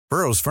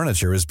Burrow's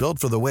furniture is built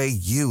for the way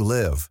you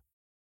live.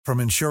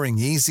 From ensuring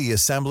easy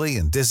assembly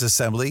and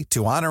disassembly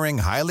to honoring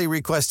highly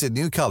requested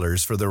new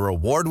colors for their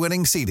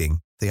award-winning seating,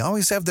 they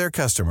always have their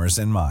customers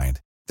in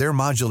mind. Their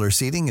modular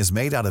seating is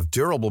made out of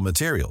durable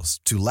materials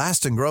to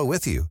last and grow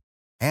with you.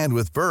 And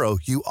with Burrow,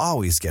 you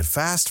always get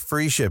fast,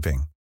 free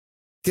shipping.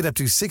 Get up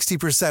to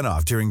 60%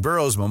 off during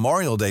Burrow's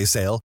Memorial Day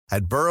sale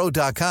at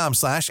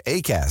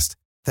burrow.com/ACAST.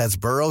 That's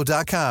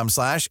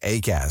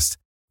burrow.com/ACAST.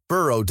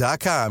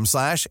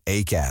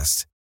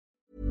 burrow.com/ACAST.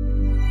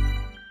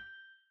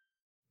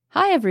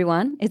 Hi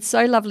everyone, it's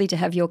so lovely to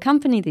have your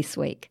company this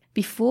week.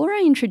 Before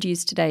I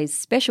introduce today's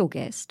special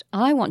guest,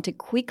 I want to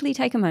quickly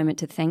take a moment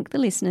to thank the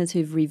listeners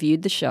who've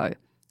reviewed the show.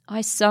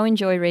 I so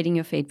enjoy reading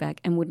your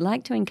feedback and would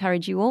like to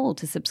encourage you all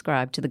to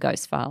subscribe to the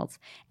Ghost Files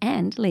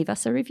and leave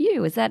us a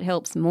review, as that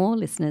helps more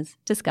listeners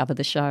discover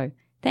the show.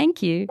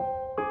 Thank you.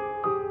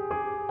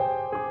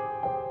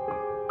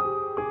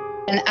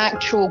 An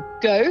actual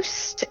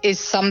ghost is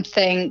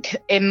something,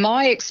 in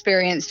my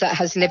experience, that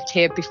has lived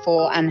here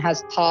before and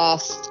has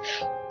passed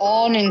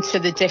on into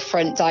the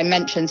different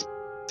dimensions.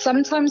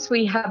 Sometimes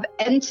we have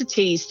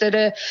entities that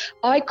are,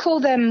 I call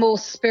them more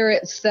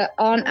spirits that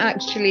aren't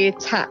actually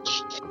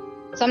attached.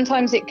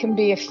 Sometimes it can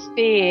be a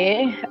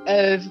fear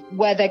of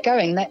where they're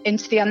going,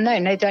 into the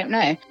unknown. They don't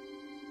know.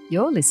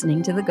 You're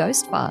listening to The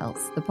Ghost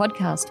Files, the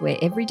podcast where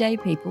everyday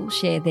people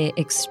share their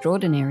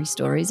extraordinary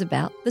stories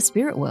about the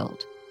spirit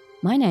world.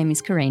 My name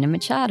is Karina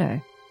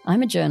Machado.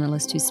 I'm a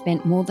journalist who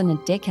spent more than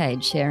a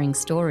decade sharing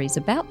stories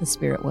about the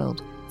spirit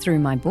world through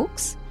my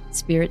books,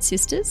 Spirit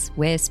Sisters,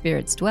 Where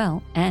Spirits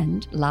Dwell,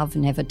 and Love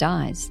Never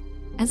Dies,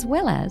 as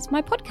well as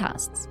my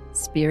podcasts,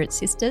 Spirit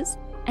Sisters,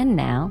 and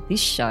now this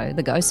show,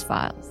 The Ghost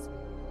Files.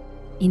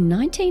 In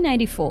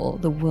 1984,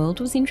 the world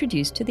was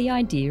introduced to the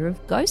idea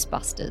of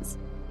Ghostbusters.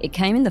 It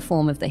came in the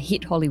form of the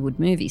hit Hollywood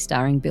movie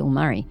starring Bill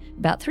Murray,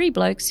 about three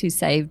blokes who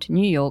saved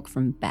New York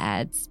from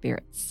bad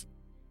spirits.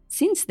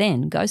 Since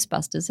then,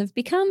 Ghostbusters have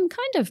become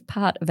kind of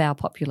part of our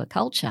popular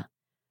culture.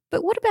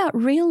 But what about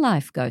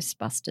real-life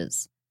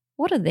Ghostbusters?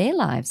 What are their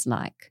lives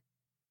like?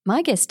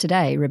 My guest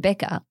today,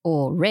 Rebecca,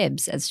 or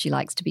Rebs as she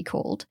likes to be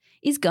called,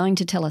 is going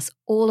to tell us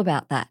all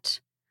about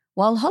that.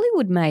 While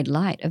Hollywood made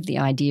light of the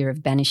idea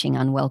of banishing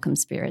unwelcome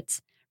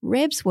spirits,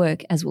 Rebs'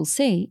 work, as we'll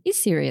see,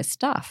 is serious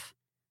stuff.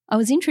 I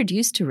was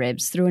introduced to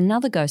Rebs through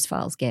another Ghost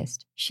Files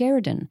guest,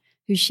 Sheridan,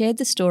 who shared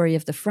the story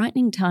of the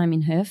frightening time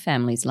in her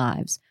family's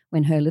lives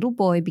when her little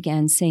boy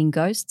began seeing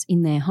ghosts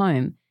in their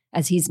home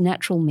as his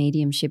natural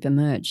mediumship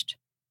emerged.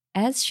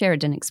 As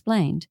Sheridan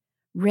explained,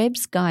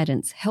 Reb's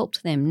guidance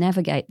helped them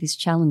navigate this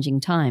challenging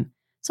time,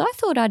 so I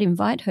thought I'd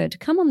invite her to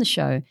come on the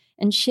show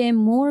and share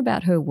more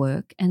about her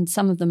work and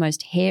some of the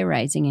most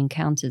hair-raising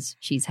encounters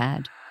she's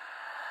had.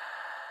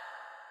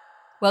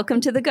 Welcome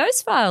to the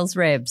Ghost Files,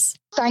 Rebs.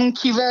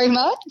 Thank you very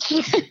much.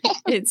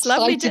 It's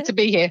lovely to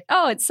be here.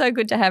 Oh, it's so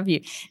good to have you.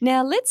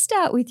 Now, let's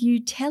start with you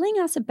telling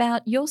us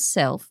about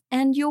yourself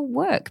and your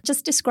work.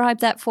 Just describe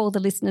that for the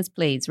listeners,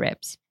 please,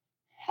 Rebs.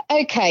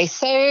 Okay,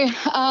 so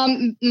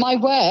my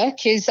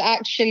work is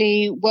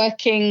actually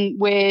working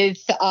with,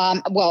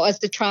 as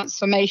the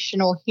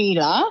transformational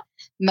healer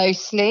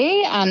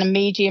mostly, and a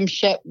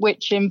mediumship,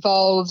 which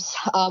involves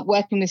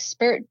working with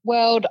spirit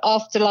world,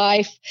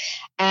 afterlife,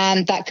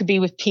 and that could be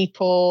with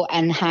people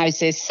and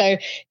houses. So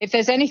if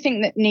there's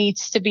anything that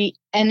needs to be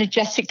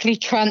energetically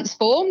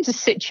transformed, a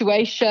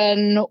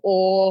situation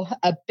or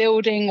a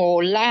building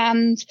or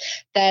land,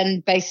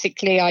 then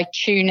basically I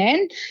tune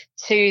in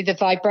to the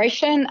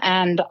vibration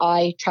and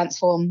I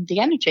transform the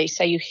energy.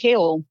 So you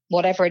heal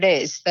whatever it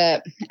is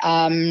that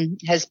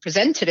has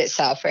presented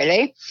itself,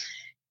 really.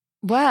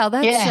 Wow,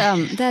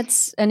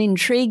 that's an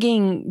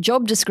intriguing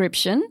job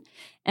description.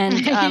 And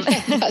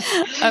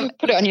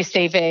put it on your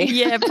CV.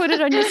 Yeah, put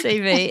it on your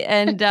CV.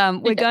 And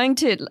we're going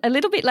to, a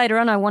little bit later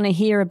on, I want to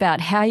hear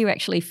about how you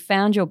actually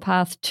found your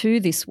path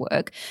to this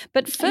work.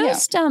 But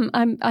first,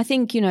 I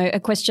think, a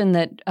question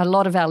that a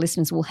lot of our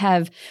listeners will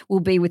have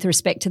will be with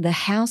respect to the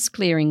house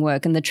clearing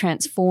work and the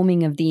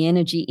transforming of the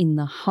energy in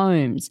the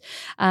homes.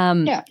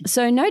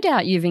 So no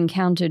doubt you've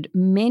encountered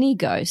many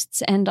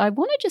ghosts. And I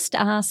want to just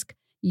ask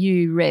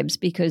you, Rebs,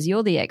 because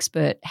you're the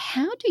expert,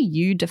 how do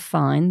you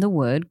define the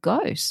word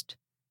ghost?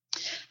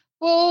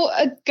 Well,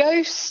 a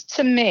ghost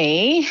to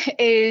me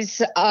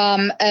is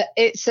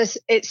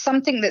it's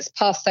something that's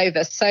passed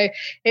over. So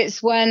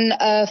it's when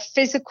a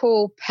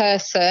physical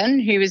person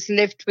who has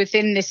lived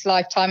within this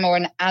lifetime, or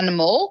an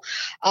animal,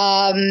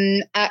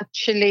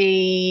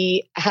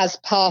 actually has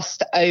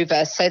passed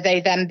over. So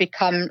they then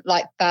become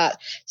like that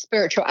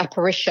spiritual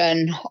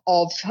apparition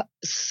of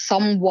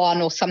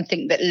someone or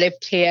something that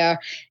lived here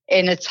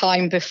in a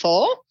time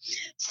before.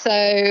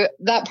 So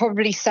that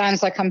probably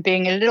sounds like I'm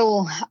being a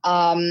little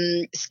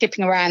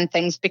skipping around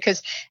things,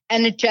 because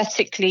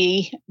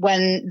energetically,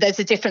 when there's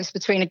a difference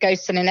between a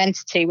ghost and an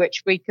entity,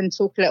 which we can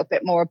talk a little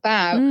bit more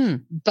about,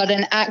 but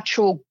an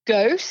actual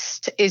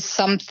ghost is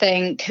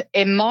something,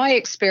 in my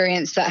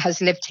experience, that has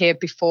lived here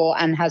before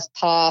and has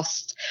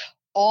passed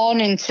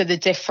on into the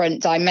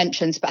different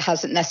dimensions, but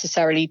hasn't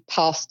necessarily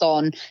passed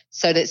on,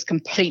 so that it's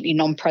completely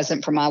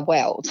non-present from our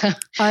world.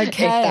 Okay. If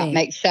that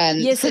makes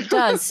sense. Yes, it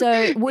does.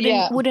 So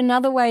would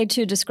another way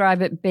to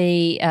describe it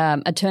be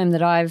a term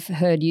that I've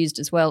heard used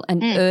as well,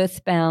 an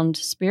earthbound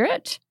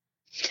spirit?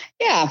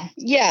 Yeah.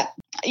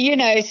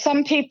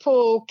 Some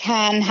people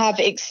can have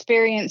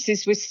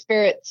experiences with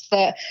spirits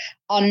that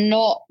are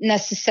not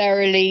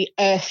necessarily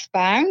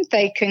earthbound.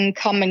 They can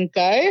come and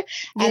go,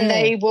 and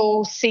they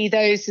will see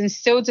those and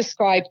still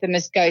describe them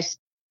as ghosts.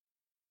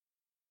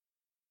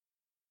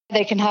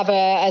 They can have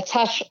a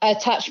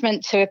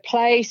attachment to a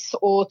place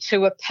or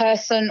to a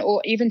person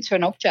or even to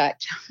an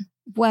object.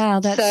 Wow,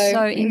 that's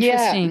so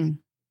interesting.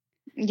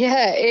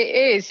 Yeah,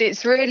 it is.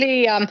 It's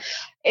really,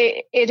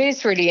 it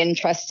is really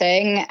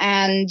interesting.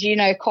 And,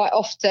 quite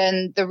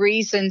often the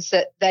reasons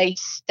that they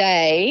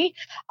stay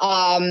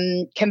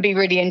can be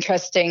really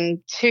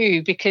interesting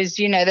too, because,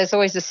 there's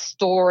always a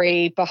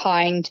story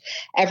behind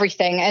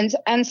everything.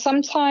 And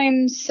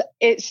sometimes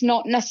it's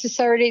not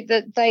necessarily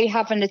that they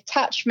have an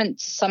attachment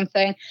to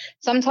something.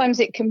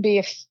 Sometimes it can be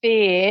a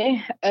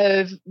fear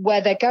of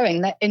where they're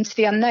going, into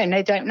the unknown.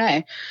 They don't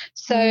know.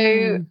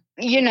 So,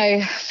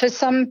 for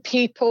some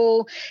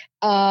people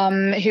who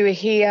are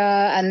here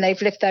and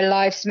they've lived their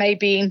lives,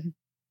 maybe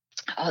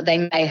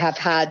they may have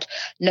had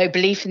no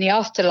belief in the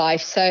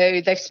afterlife.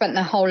 So they've spent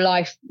their whole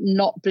life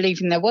not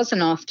believing there was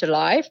an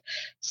afterlife.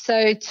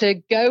 So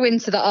to go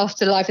into the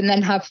afterlife and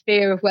then have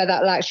fear of where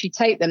that will actually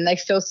take them, they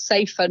feel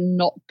safer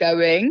not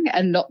going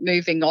and not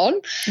moving on.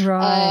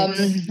 Right.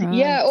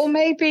 Yeah. Or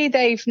maybe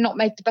they've not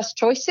made the best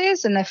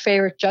choices and their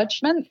fear of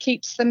judgment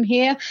keeps them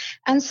here.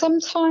 And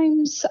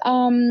sometimes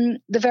the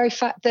very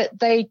fact that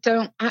they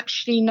don't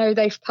actually know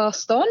they've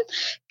passed on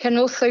can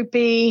also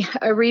be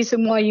a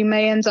reason why you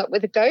may end up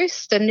with a ghost.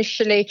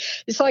 Initially,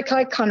 it's like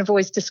I kind of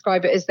always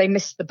describe it as they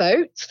missed the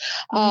boat.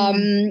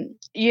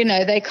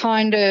 They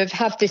kind of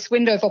have this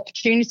window of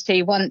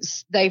opportunity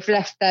once they've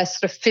left their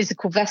sort of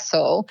physical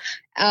vessel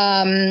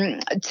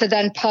to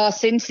then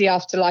pass into the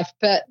afterlife,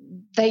 but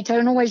they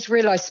don't always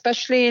realize,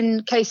 especially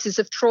in cases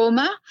of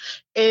trauma,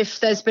 if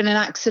there's been an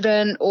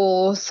accident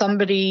or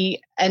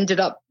somebody ended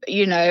up,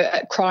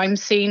 at crime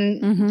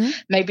scene,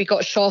 maybe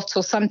got shot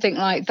or something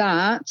like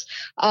that.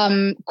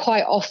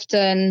 Quite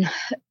often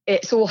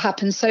it's all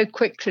happened so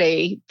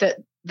quickly that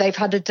they've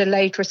had a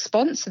delayed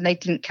response and they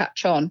didn't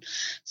catch on.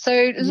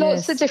 So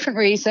lots of different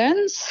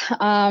reasons. But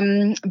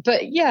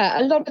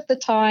a lot of the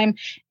time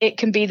it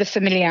can be the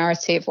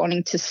familiarity of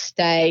wanting to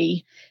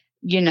stay,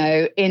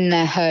 in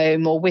their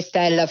home or with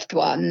their loved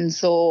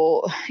ones,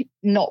 or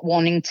not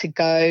wanting to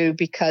go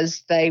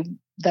because they're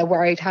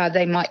worried how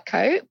they might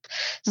cope.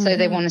 So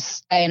they want to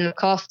stay and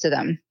look after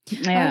them.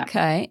 Yeah.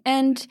 Okay.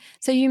 And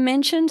so you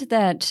mentioned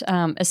that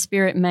a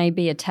spirit may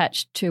be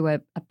attached to a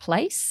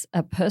place,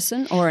 a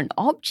person, or an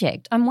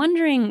object. I'm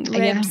wondering,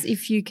 Rebs,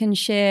 if you can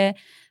share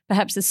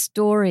perhaps a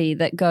story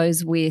that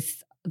goes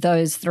with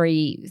those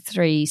three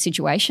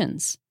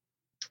situations.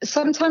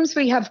 Sometimes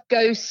we have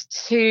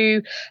ghosts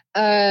who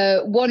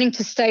wanting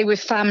to stay with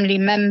family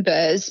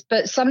members,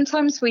 but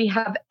sometimes we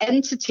have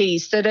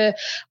entities that are,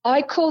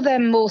 I call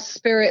them more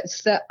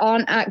spirits that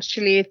aren't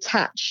actually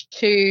attached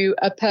to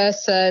a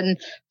person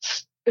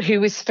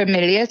who is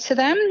familiar to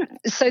them.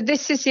 So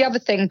this is the other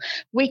thing.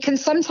 We can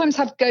sometimes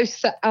have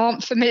ghosts that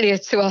aren't familiar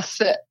to us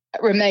that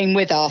remain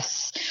with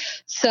us.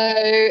 So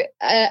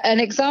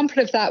an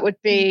example of that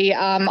would be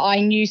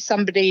I knew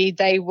somebody,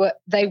 they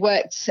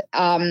worked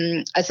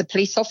as a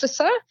police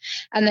officer,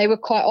 and they were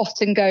quite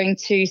often going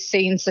to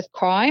scenes of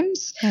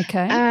crimes.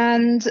 Okay.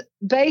 And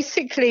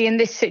basically in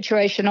this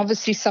situation,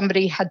 obviously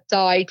somebody had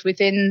died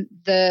within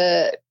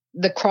the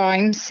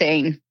crime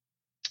scene.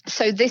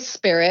 So this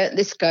spirit,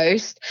 this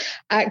ghost,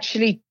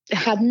 actually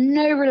had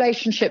no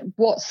relationship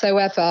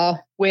whatsoever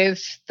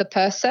with the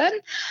person.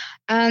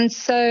 And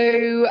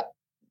so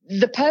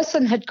the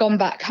person had gone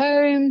back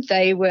home.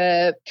 They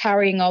were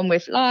carrying on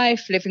with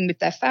life, living with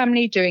their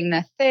family, doing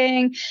their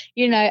thing,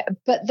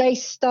 but they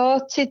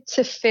started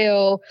to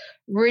feel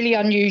really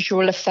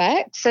unusual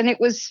effects, and it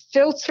was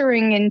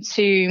filtering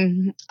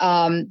into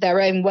their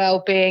own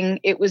well-being.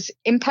 It was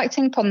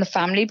impacting upon the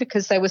family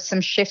because there were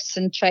some shifts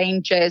and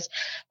changes,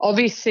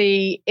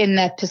 obviously in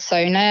their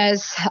persona,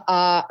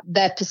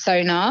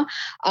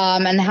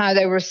 and how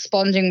they were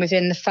responding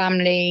within the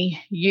family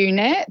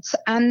unit.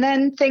 And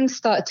then things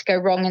started to go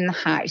wrong in the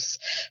house.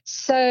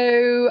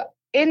 So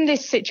in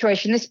this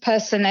situation, this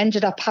person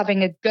ended up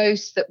having a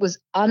ghost that was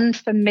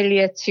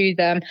unfamiliar to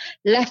them,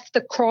 left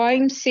the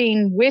crime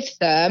scene with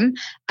them,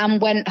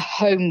 and went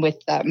home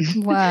with them.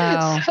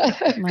 Wow.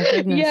 My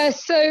goodness. Yeah,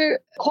 so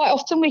quite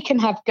often we can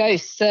have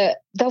ghosts that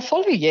they'll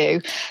follow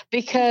you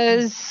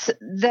because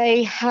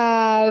they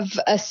have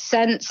a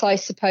sense, I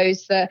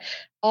suppose, that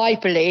I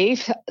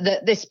believe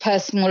that this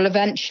person will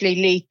eventually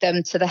lead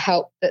them to the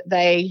help that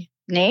they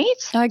need.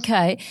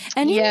 Okay.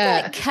 And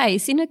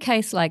in a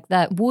case like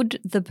that,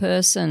 would the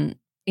person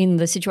in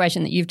the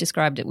situation that you've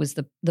described, it was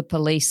the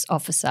police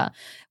officer,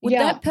 would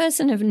that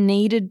person have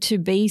needed to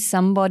be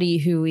somebody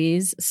who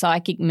is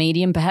psychic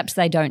medium? Perhaps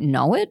they don't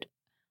know it?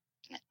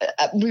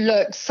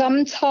 Look,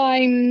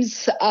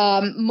 sometimes,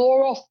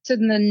 more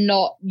often than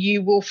not,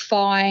 you will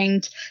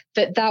find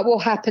that will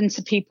happen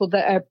to people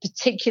that are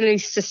particularly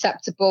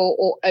susceptible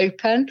or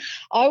open.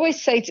 I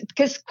always say,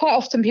 because quite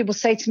often people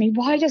say to me,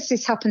 why does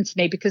this happen to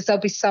me? Because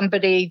there'll be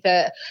somebody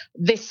that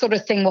this sort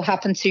of thing will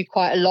happen to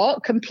quite a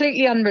lot,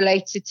 completely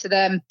unrelated to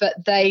them, but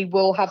they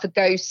will have a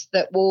ghost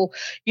that will,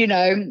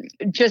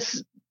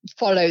 just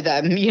follow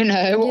them,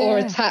 or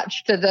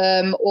attach to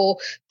them or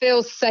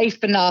feel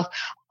safe enough.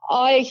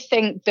 I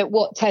think that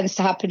what tends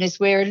to happen is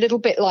we're a little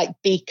bit like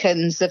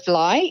beacons of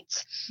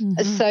light.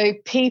 Mm-hmm. So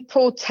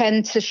people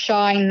tend to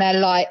shine their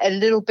light a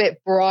little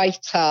bit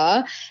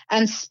brighter,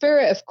 and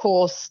spirit, of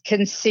course,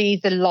 can see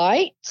the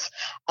light,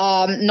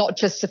 not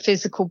just the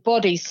physical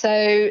body.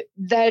 So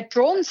they're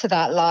drawn to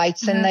that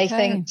light, and they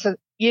think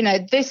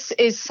this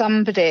is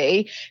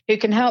somebody who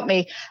can help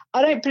me.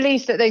 I don't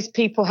believe that those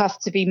people have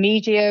to be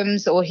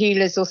mediums or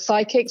healers or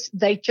psychics.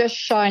 They just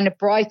shine a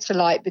brighter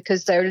light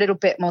because they're a little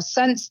bit more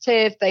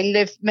sensitive. They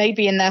live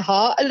maybe in their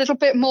heart a little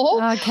bit more,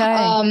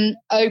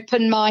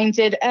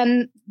 open-minded,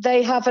 and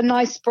they have a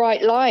nice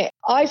bright light.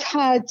 I've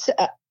had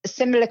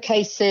similar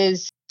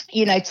cases,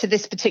 to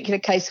this particular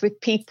case,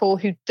 with people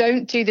who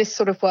don't do this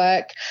sort of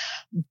work,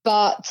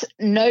 but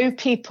know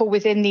people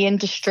within the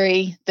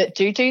industry that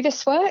do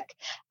this work.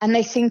 And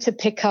they seem to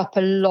pick up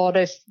a lot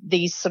of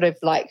these sort of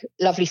like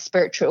lovely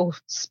spiritual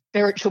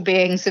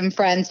beings and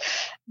friends,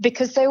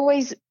 because they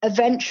always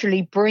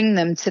eventually bring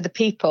them to the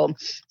people.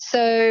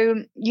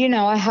 So,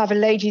 I have a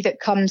lady that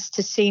comes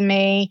to see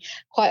me.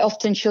 Quite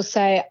often she'll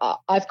say,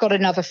 I've got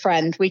another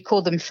friend. We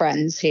call them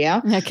friends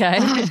here. Okay.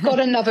 I've got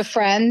another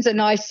friend.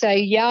 And I say,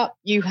 yeah,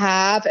 you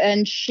have.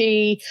 And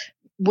she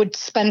would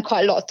spend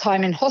quite a lot of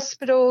time in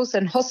hospitals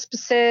and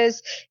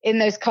hospices, in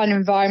those kind of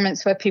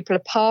environments where people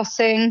are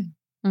passing.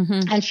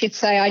 Mm-hmm. And she'd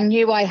say, I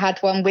knew I had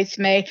one with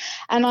me.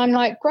 And I'm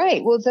like,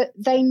 great. Well,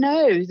 they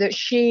know that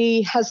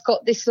she has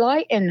got this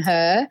light in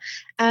her.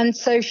 And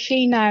so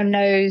she now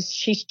knows,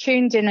 she's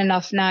tuned in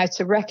enough now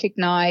to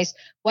recognize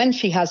when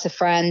she has a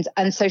friend.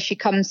 And so she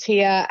comes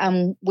here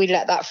and we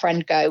let that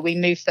friend go. We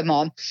move them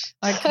on.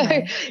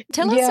 Okay. So,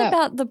 tell us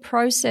about the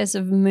process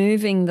of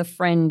moving the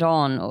friend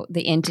on, or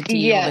the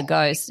entity or the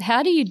ghost.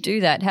 How do you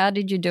do that? How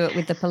did you do it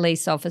with the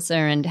police officer,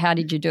 and how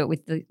did you do it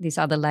with this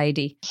other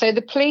lady? So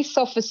the police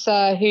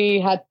officer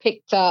who had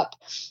picked up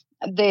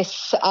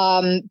this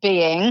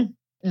being,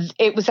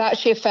 it was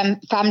actually a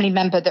family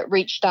member that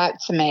reached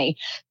out to me,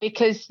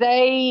 because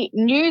they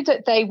knew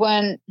that they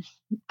weren't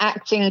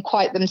acting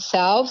quite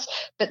themselves,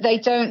 but they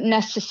don't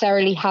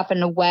necessarily have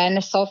an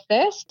awareness of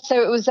this.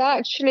 So it was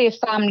actually a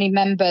family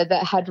member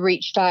that had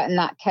reached out in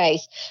that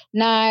case.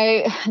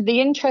 Now,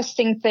 the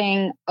interesting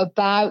thing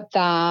about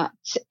that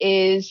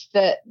is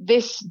that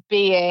this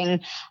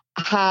being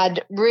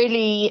had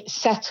really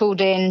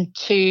settled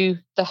into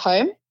the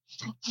home.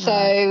 So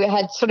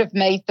had sort of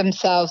made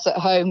themselves at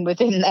home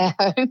within their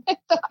home, if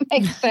that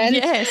makes sense.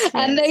 Yes.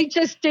 And they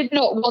just did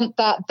not want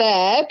that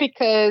there,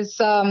 because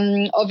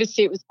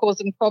obviously it was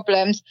causing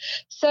problems.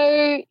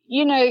 So,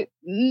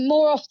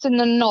 more often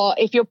than not,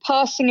 if you're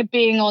passing a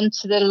being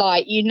onto the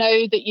light, you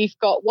know that you've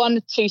got one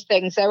of two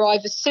things. They're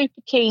either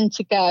super keen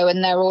to go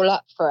and they're all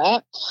up for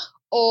it,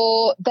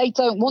 or they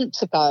don't want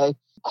to go.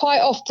 Quite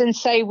often,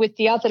 say with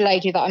the other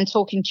lady that I'm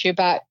talking to you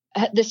about,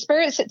 the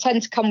spirits that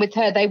tend to come with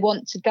her, they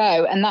want to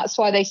go, and that's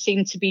why they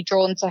seem to be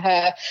drawn to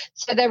her.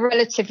 So they're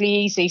relatively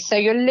easy. So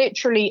you're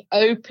literally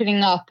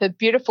opening up a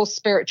beautiful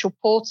spiritual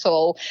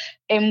portal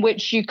in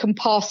which you can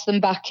pass them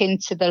back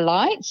into the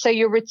light. So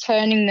you're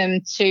returning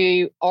them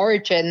to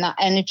origin, that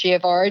energy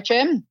of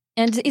origin.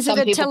 And is it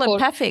a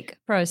telepathic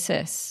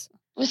process?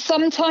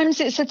 Sometimes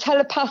it's a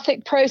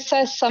telepathic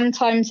process.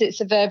 Sometimes it's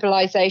a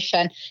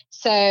verbalization.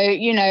 So,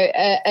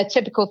 a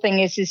typical thing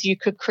is you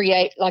could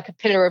create like a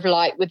pillar of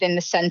light within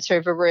the center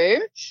of a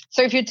room.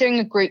 So if you're doing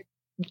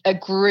a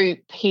group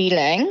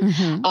healing,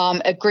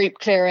 a group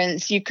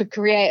clearance, you could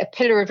create a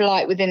pillar of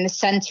light within the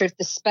center of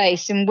the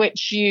space in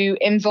which you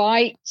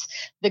invite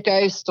the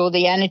ghost or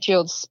the energy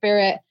or the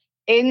spirit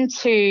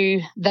into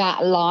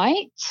that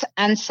light.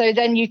 And so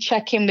then you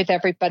check in with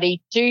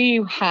everybody. Do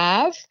you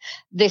have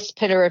this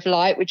pillar of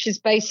light, which is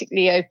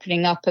basically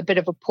opening up a bit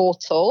of a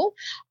portal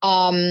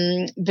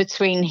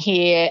between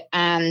here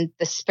and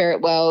the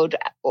spirit world?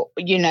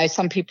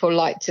 Some people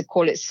like to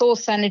call it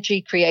source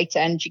energy, creator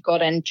energy,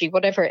 God energy,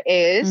 whatever it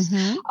is.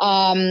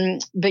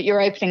 But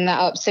you're opening that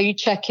up. So you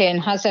check in.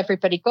 Has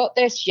everybody got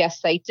this?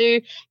 Yes, they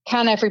do.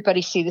 Can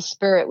everybody see the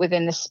spirit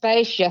within the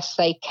space? Yes,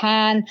 they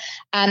can.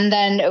 And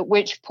then at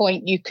which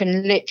point you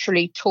can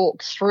literally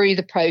talk through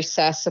the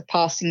process of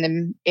passing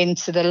them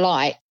into the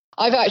light.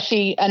 I've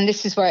actually, and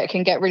this is where it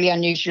can get really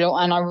unusual,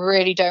 and I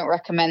really don't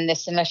recommend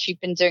this unless you've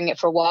been doing it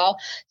for a while.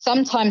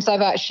 Sometimes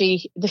I've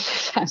actually, this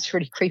sounds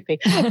really creepy,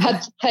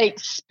 had to take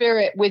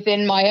spirit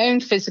within my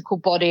own physical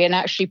body and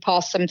actually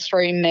pass them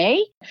through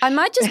me. I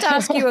might just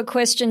ask you a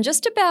question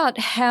just about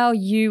how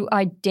you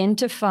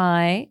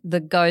identify the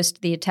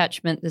ghost, the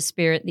attachment, the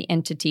spirit, the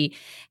entity,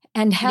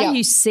 and how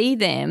you see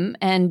them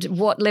and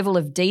what level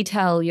of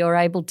detail you're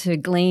able to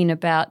glean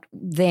about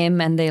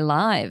them and their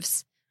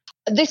lives.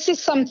 This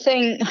is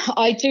something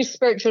I do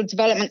spiritual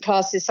development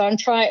classes. So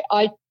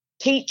I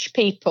teach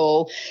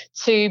people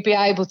to be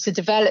able to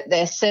develop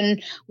this.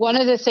 And one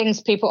of the things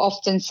people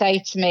often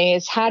say to me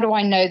is, how do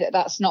I know that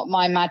that's not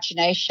my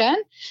imagination?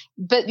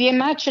 But the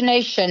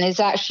imagination is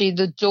actually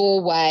the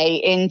doorway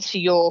into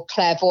your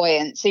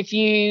clairvoyance. If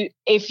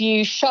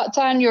you shut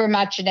down your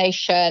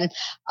imagination,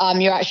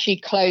 you're actually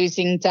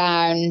closing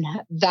down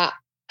that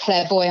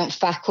clairvoyant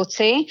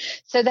faculty.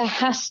 So there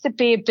has to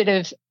be a bit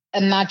of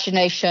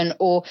imagination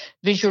or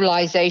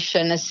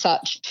visualization as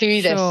such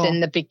to this in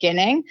the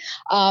beginning,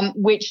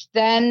 which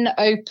then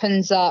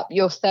opens up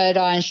your third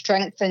eye and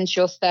strengthens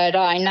your third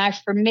eye. Now,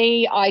 for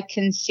me, I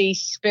can see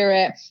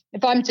spirit.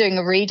 If I'm doing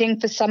a reading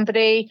for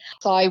somebody,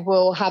 I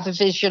will have a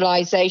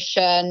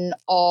visualization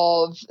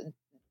of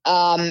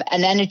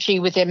an energy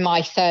within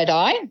my third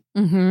eye.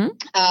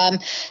 Mm-hmm.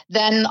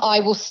 Then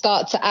I will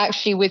start to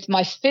actually, with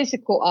my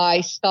physical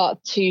eye,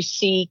 start to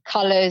see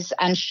colors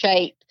and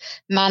shape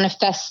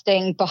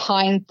manifesting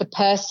behind the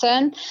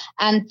person.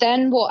 And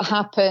then what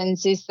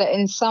happens is that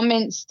in some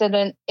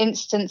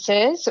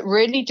instances,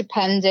 really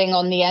depending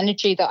on the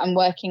energy that I'm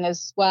working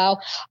as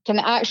well, I can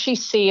actually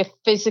see a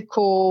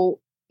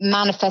physical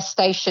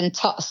manifestation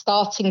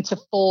starting to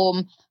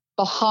form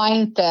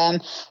behind them,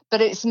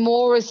 but it's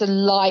more as a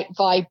light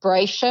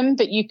vibration,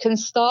 but you can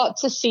start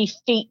to see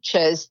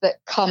features that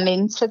come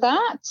into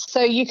that.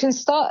 So you can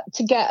start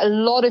to get a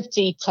lot of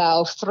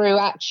detail through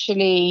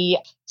actually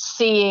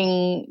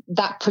seeing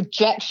that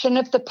projection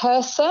of the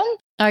person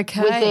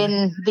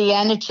within the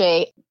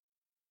energy.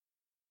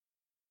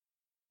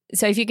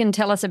 So if you can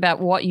tell us about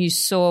what you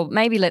saw,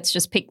 maybe let's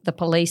just pick the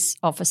police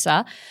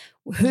officer.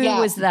 Who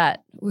was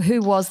that?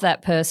 Who was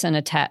that person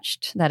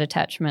attached, that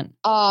attachment?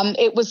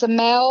 It was a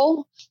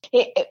male.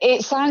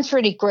 It sounds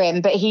really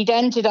grim, but he'd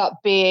ended up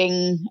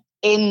being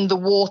in the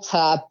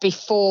water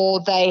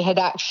before they had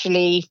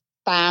actually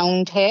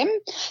found him.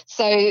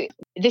 So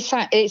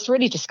it's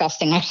really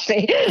disgusting,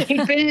 actually.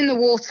 He'd been in the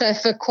water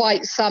for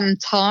quite some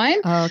time.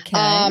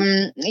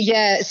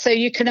 Okay. So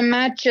you can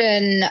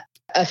imagine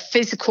a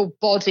physical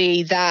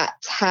body that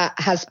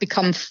has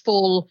become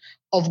full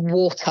of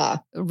water.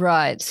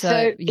 Right.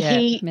 So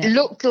he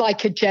looked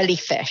like a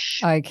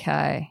jellyfish.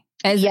 Okay.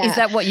 Is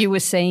that what you were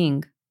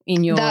seeing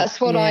in your...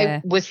 That's what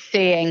I was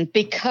seeing,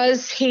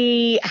 because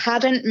he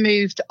hadn't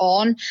moved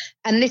on.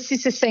 And this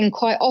is the thing,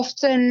 quite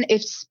often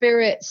if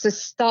spirits are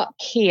stuck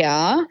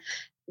here,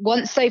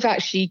 once they've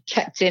actually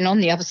checked in on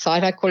the other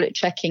side, I call it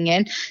checking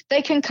in,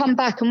 they can come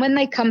back. And when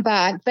they come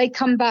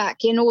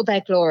back in all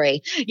their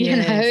glory.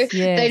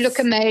 They look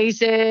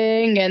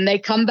amazing, and they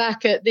come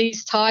back at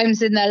these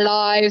times in their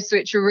lives,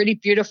 which are really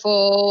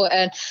beautiful.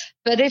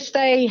 But if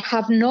they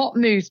have not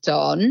moved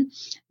on,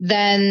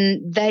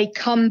 then they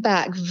come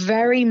back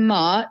very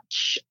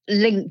much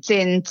linked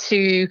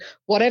into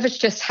whatever's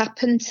just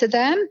happened to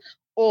them.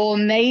 Or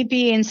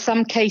maybe in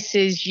some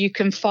cases you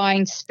can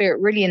find spirit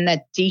really in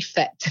their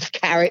defective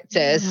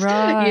characters,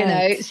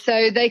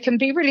 so they can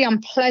be really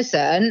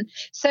unpleasant.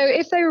 So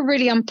if they're a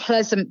really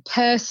unpleasant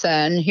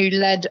person who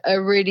led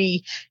a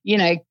really,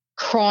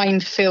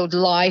 crime-filled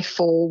life,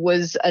 or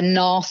was a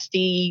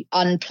nasty,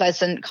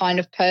 unpleasant kind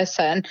of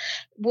person,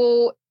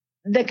 well,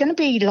 they're going to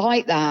be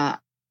like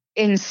that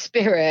in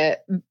spirit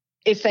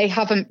if they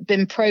haven't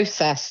been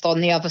processed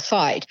on the other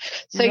side.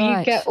 So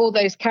you get all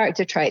those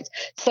character traits.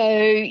 So,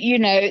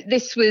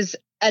 this was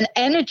an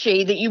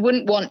energy that you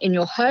wouldn't want in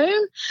your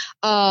home.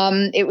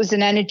 It was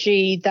an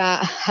energy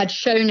that had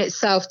shown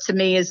itself to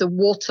me as a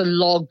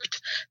waterlogged,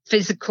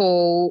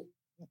 physical,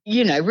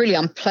 really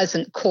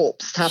unpleasant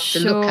corpse to have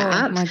to look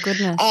at. My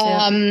goodness.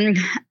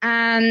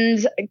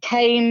 And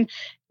came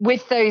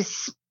with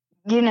those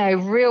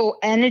real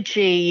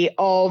energy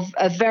of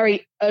a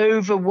very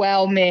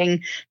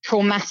overwhelming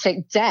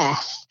traumatic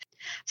death.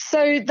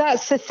 So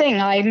that's the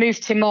thing. I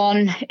moved him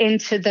on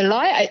into the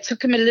light. It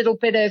took him a little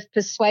bit of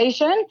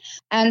persuasion.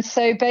 And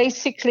so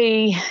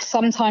basically,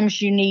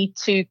 sometimes you need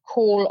to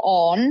call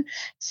on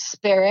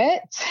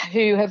spirits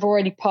who have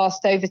already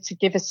passed over to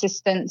give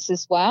assistance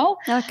as well.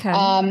 Okay.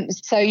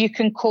 So you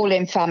can call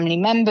in family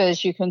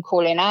members, you can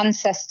call in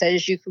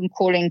ancestors, you can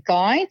call in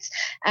guides,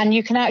 and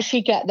you can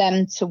actually get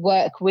them to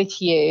work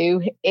with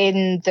you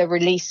in the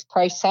release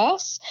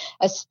process,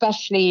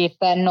 especially if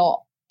they're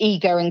not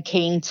eager and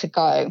keen to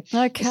go.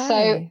 Okay.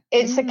 So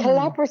it's a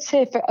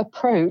collaborative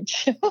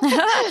approach.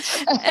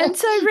 And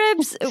so,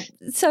 Rebs,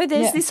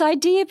 there's this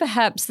idea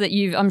perhaps that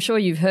I'm sure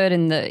you've heard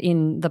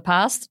in the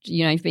past,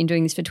 you've been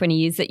doing this for 20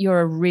 years, that you're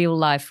a real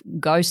life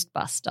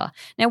Ghostbuster.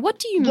 Now, what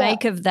do you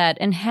make of that,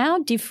 and how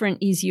different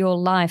is your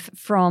life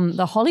from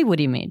the Hollywood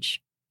image?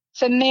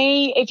 for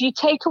me, if you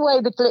take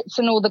away the glitz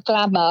and all the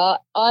glamour,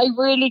 I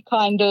really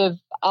kind of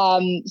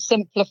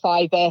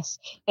simplify this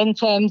in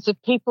terms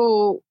of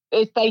people.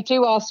 If they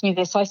do ask me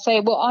this, I say,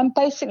 well, I'm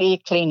basically a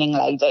cleaning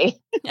lady.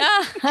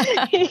 That's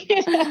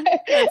great.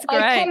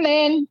 I come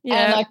in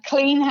and I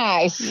clean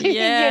house,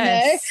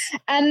 Yes.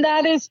 and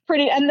that is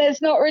pretty, and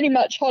there's not really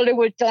much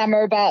Hollywood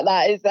glamour about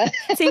that, is there?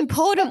 It's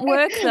important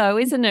work though,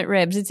 isn't it,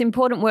 Rebs? It's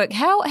important work.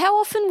 How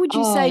often would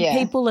you say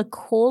people are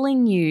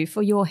calling you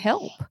for your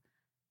help?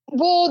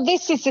 Well,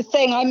 this is the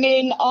thing. I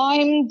mean,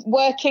 I'm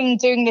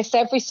doing this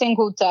every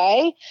single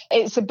day.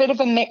 It's a bit of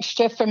a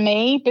mixture for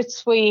me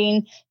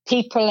between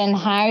people and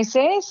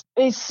houses.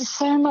 It's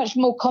so much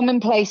more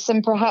commonplace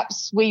than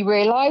perhaps we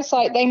realize.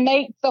 Like, they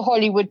make the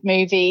Hollywood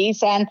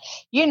movies and,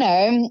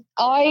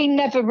 I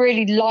never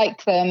really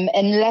like them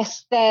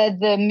unless they're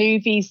the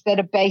movies that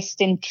are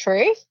based in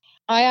truth.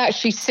 I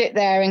actually sit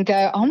there and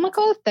go, oh my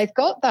God, they've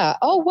got that.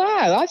 Oh,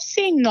 wow. I've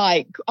seen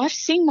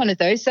one of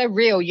those. They're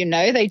real,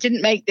 they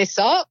didn't make this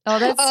up. Oh,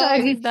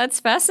 that's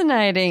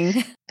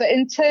fascinating. But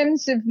in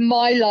terms of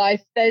my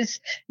life, there's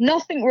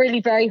nothing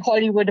really very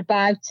Hollywood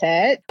about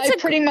it. I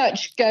pretty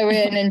much go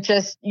in and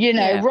just,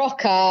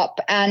 rock up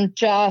and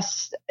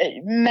just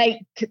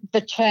make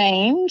the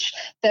change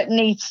that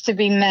needs to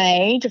be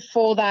made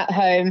for that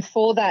home,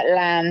 for that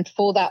land,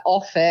 for that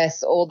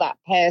office or that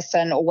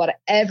person or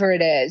whatever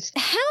it is.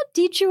 How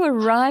did you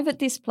arrive at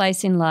this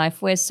place in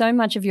life where so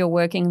much of your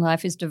working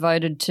life is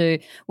devoted to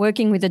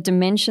working with a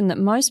dimension that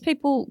most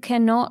people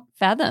cannot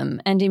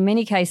fathom, and in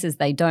many cases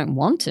they don't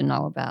want to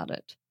know about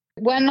it?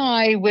 When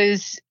I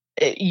was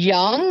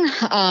young,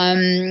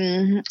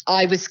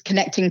 I was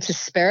connecting to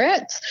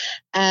spirit,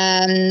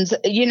 and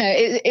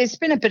it's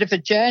been a bit of a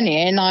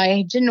journey, and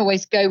I didn't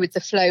always go with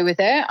the flow with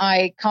it.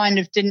 I kind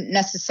of didn't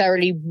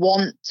necessarily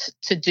want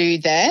to do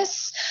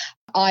this.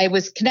 I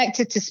was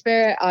connected to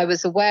spirit. I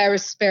was aware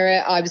of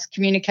spirit. I was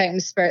communicating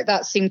with spirit.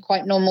 That seemed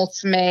quite normal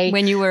to me.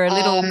 When you were a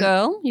little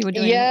girl, you were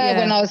doing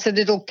when I was a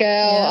little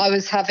girl, I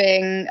was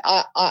having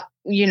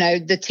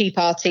the tea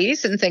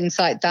parties and things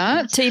like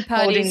that. Tea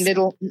parties.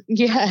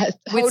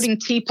 Holding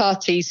tea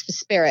parties for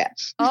spirit.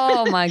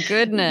 Oh, my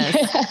goodness.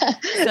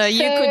 So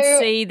you could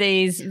see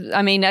these.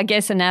 I mean, I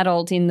guess an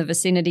adult in the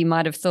vicinity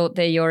might have thought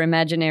they're your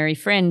imaginary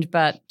friend,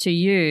 but to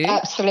you.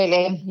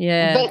 Absolutely.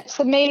 Yeah. But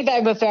to me,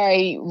 they were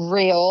very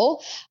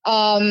real.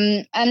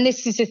 And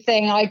this is the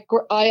thing.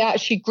 I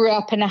actually grew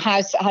up in a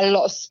house that had a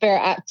lot of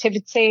spirit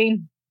activity.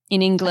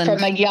 In England?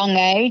 From a young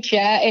age,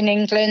 in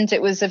England.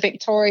 It was a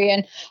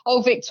Victorian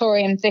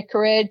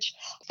vicarage.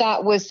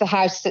 That was the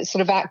house that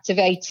sort of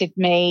activated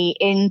me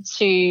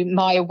into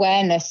my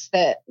awareness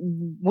that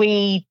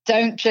we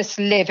don't just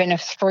live in a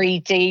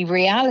 3D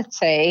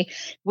reality.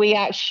 We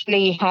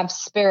actually have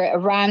spirit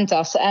around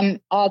us. And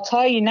I'll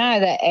tell you now,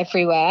 they're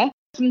everywhere.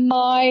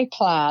 My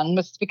plan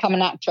was to become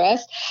an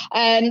actress.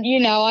 And,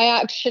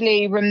 I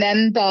actually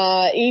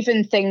remember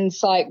even things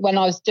like when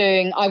I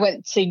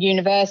went to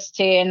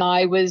university and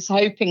I was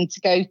hoping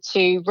to go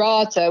to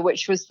RADA,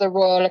 which was the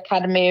Royal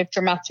Academy of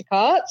Dramatic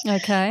Arts.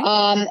 Okay.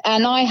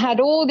 And I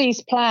had all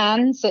these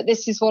plans that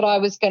this is what I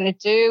was going to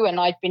do. And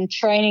I'd been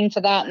training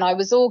for that and I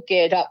was all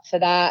geared up for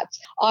that.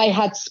 I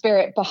had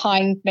spirit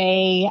behind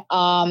me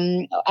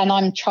and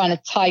I'm trying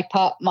to type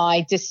up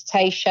my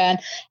dissertation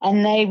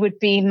and they would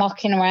be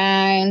mucking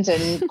around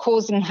and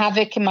causing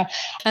havoc in my...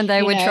 And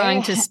they were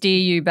trying to steer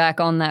you back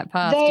on that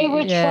path. They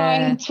were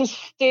trying to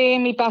steer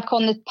me back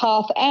on the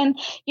path. And,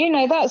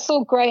 that's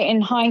all great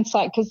in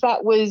hindsight because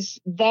that was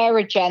their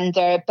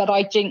agenda, but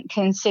I didn't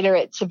consider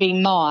it to be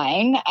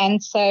mine.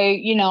 And so,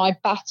 I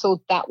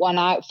battled that one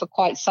out for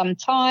quite some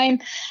time.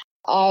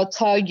 I'll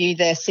tell you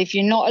this, if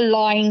you're not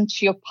aligned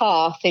to your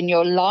path in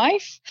your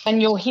life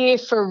and you're here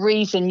for a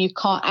reason, you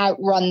can't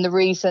outrun the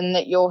reason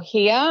that you're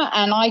here.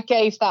 And I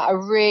gave that a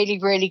really,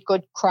 really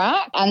good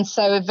crack. And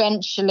so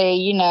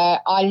eventually,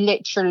 I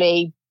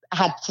literally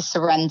had to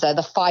surrender.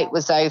 The fight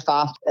was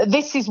over.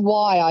 This is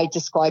why I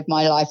describe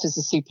my life as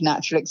a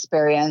supernatural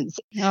experience.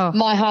 Oh.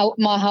 My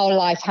whole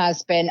life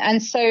has been.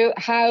 And so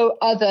how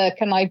other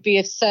can I be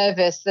of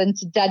service than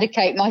to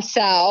dedicate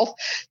myself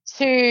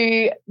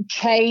to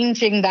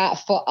changing that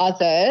for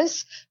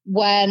others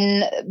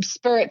when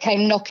spirit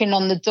came knocking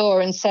on the door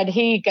and said,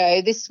 here you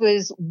go, this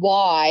was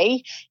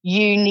why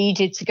you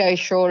needed to go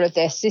through all of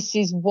this. This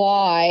is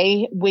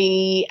why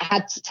we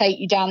had to take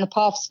you down the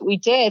paths that we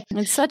did.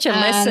 It's such a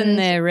lesson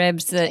there,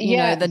 Rebs, that, you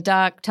know, the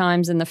dark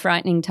times and the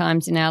frightening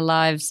times in our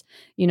lives,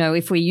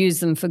 if we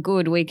use them for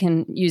good, we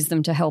can use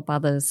them to help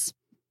others.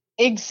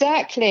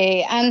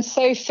 Exactly. And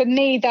so for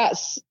me,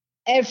 that's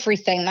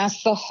everything.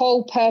 That's the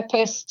whole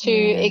purpose to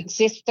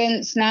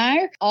existence now.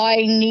 I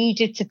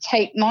needed to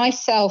take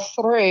myself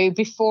through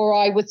before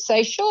I would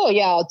say, sure,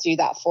 I'll do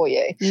that for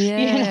you.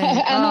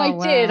 And I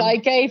did. I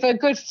gave a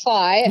good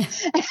fight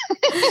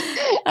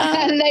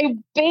and they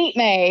beat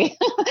me.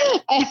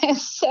 And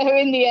so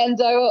in the end,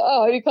 I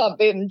thought, you can't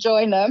beat them,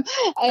 join them.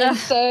 And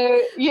so,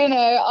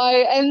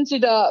 I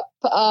ended up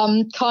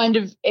kind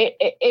of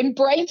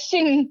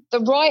embracing the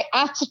right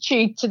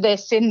attitude to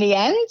this in the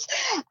end,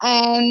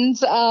 and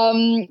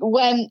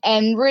went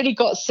and really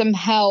got some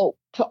help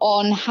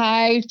on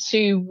how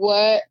to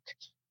work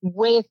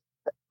with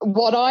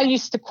what I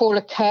used to call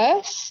a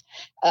curse.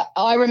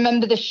 I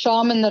remember the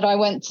shaman that I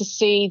went to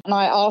see, and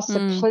I asked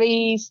her,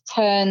 please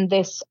turn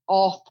this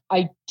off.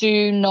 I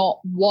do not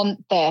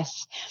want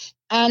this.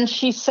 And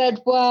she said,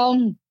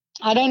 well,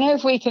 I don't know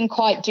if we can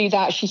quite do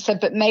that. She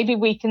said, but maybe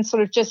we can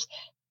sort of just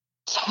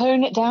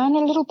tone it down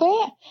a little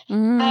bit.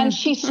 And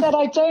she said,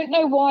 I don't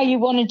know why you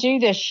want to do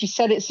this. She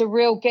said, it's a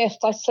real gift.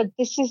 I said,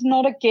 this is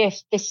not a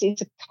gift. This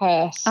is a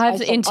curse.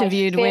 I've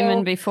interviewed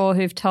women before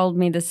who've told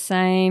me the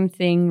same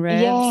thing,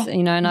 Rebs,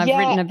 and I've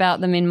written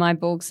about them in my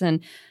books,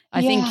 and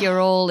I think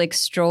you're all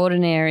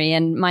extraordinary.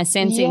 And my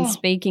sense in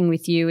speaking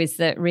with you is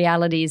that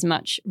reality is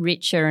much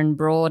richer and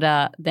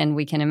broader than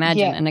we can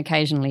imagine, and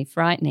occasionally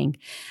frightening.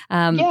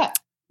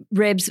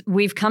 Rebs,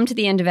 we've come to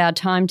the end of our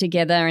time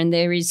together, and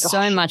there is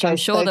so much. I'm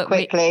sure that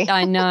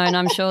I know, and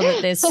I'm sure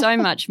that there's so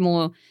much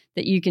more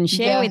that you can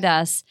share with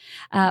us.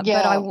 But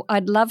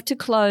I'd love to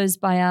close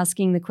by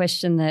asking the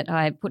question that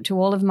I put to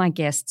all of my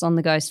guests on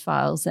the Ghost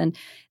Files, and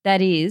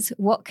that is,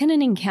 what can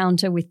an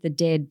encounter with the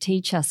dead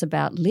teach us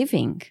about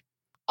living?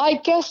 I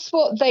guess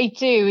what they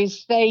do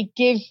is they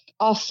give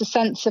us a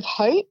sense of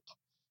hope.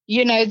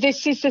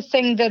 This is the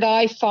thing that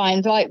I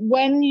find, like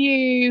when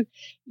you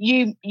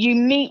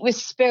meet with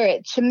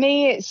spirit, to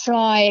me, it's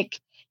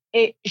like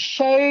it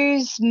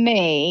shows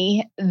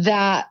me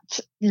that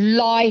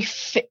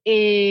life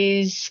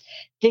is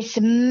this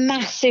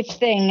massive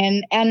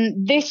thing.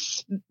 And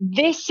this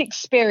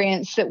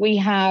experience that we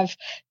have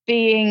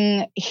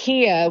being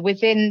here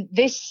within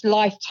this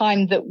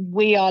lifetime that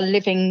we are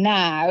living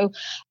now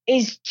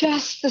is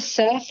just the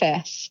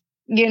surface.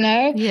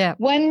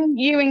 When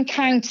you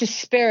encounter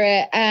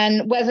spirit,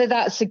 and whether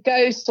that's a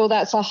ghost or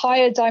that's a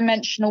higher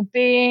dimensional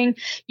being,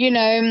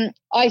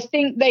 I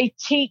think they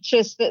teach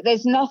us that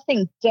there's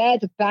nothing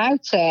dead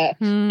about it.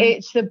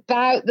 It's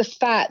about the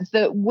fact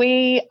that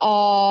we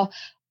are,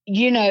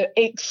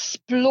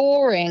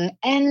 exploring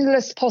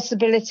endless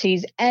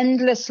possibilities,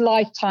 endless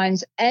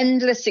lifetimes,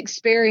 endless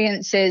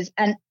experiences,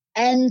 and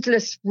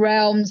endless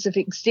realms of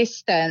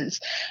existence.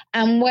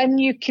 And when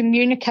you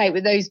communicate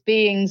with those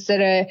beings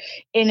that are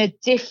in a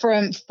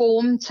different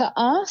form to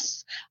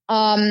us,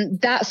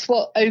 that's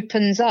what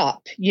opens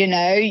up.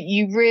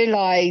 You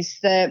realize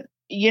that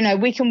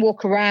we can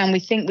walk around,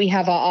 we think we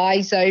have our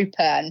eyes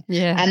open,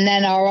 and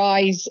then our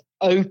eyes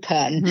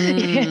open.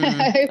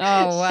 Oh,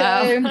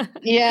 wow. So,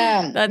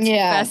 that's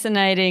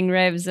fascinating,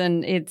 Rebs,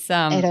 and it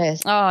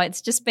is. Oh,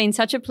 it's just been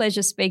such a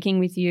pleasure speaking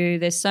with you.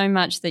 There's so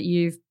much that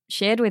you've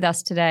shared with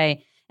us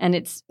today, and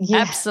it's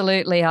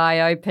absolutely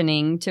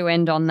eye-opening to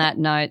end on that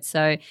note.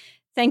 So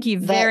thank you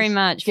very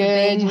much for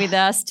being with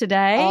us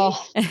today. Oh,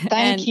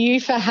 thank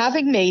you for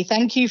having me.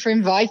 Thank you for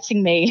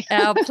inviting me.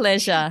 Our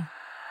pleasure.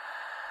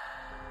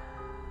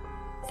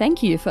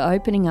 Thank you for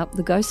opening up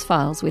the Ghost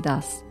Files with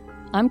us.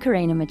 I'm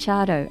Karina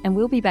Machado, and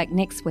we'll be back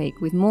next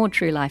week with more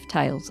true life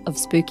tales of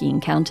spooky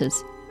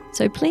encounters.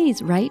 So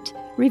please rate,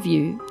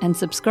 review, and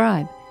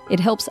subscribe. It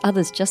helps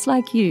others just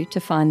like you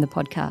to find the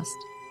podcast.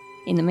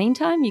 In the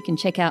meantime, you can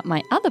check out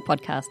my other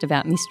podcast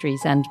about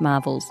mysteries and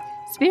marvels,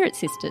 Spirit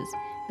Sisters,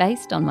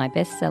 based on my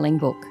best-selling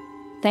book.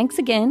 Thanks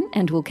again,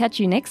 and we'll catch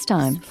you next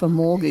time for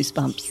more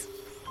Goosebumps.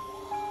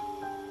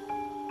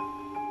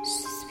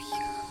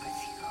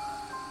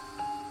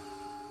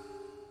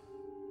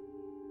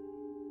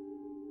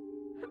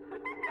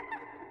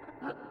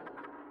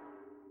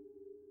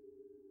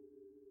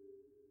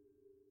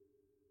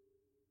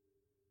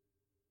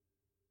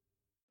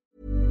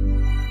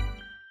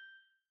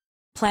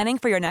 Planning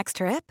for your next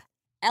trip?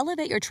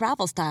 Elevate your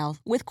travel style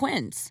with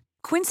Quince.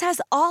 Quince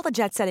has all the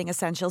jet-setting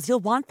essentials you'll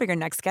want for your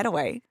next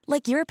getaway,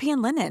 like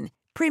European linen,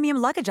 premium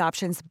luggage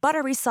options,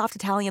 buttery soft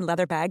Italian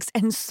leather bags,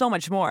 and so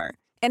much more.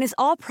 And is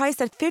all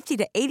priced at 50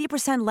 to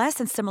 80% less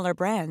than similar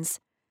brands.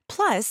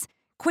 Plus,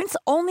 Quince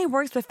only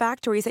works with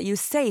factories that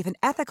use safe and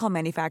ethical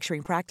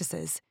manufacturing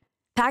practices.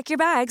 Pack your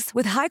bags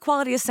with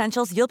high-quality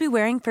essentials you'll be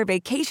wearing for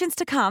vacations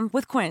to come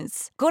with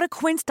Quince. Go to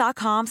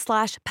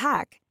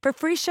quince.com/pack for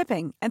free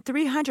shipping and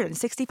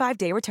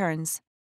 365-day returns.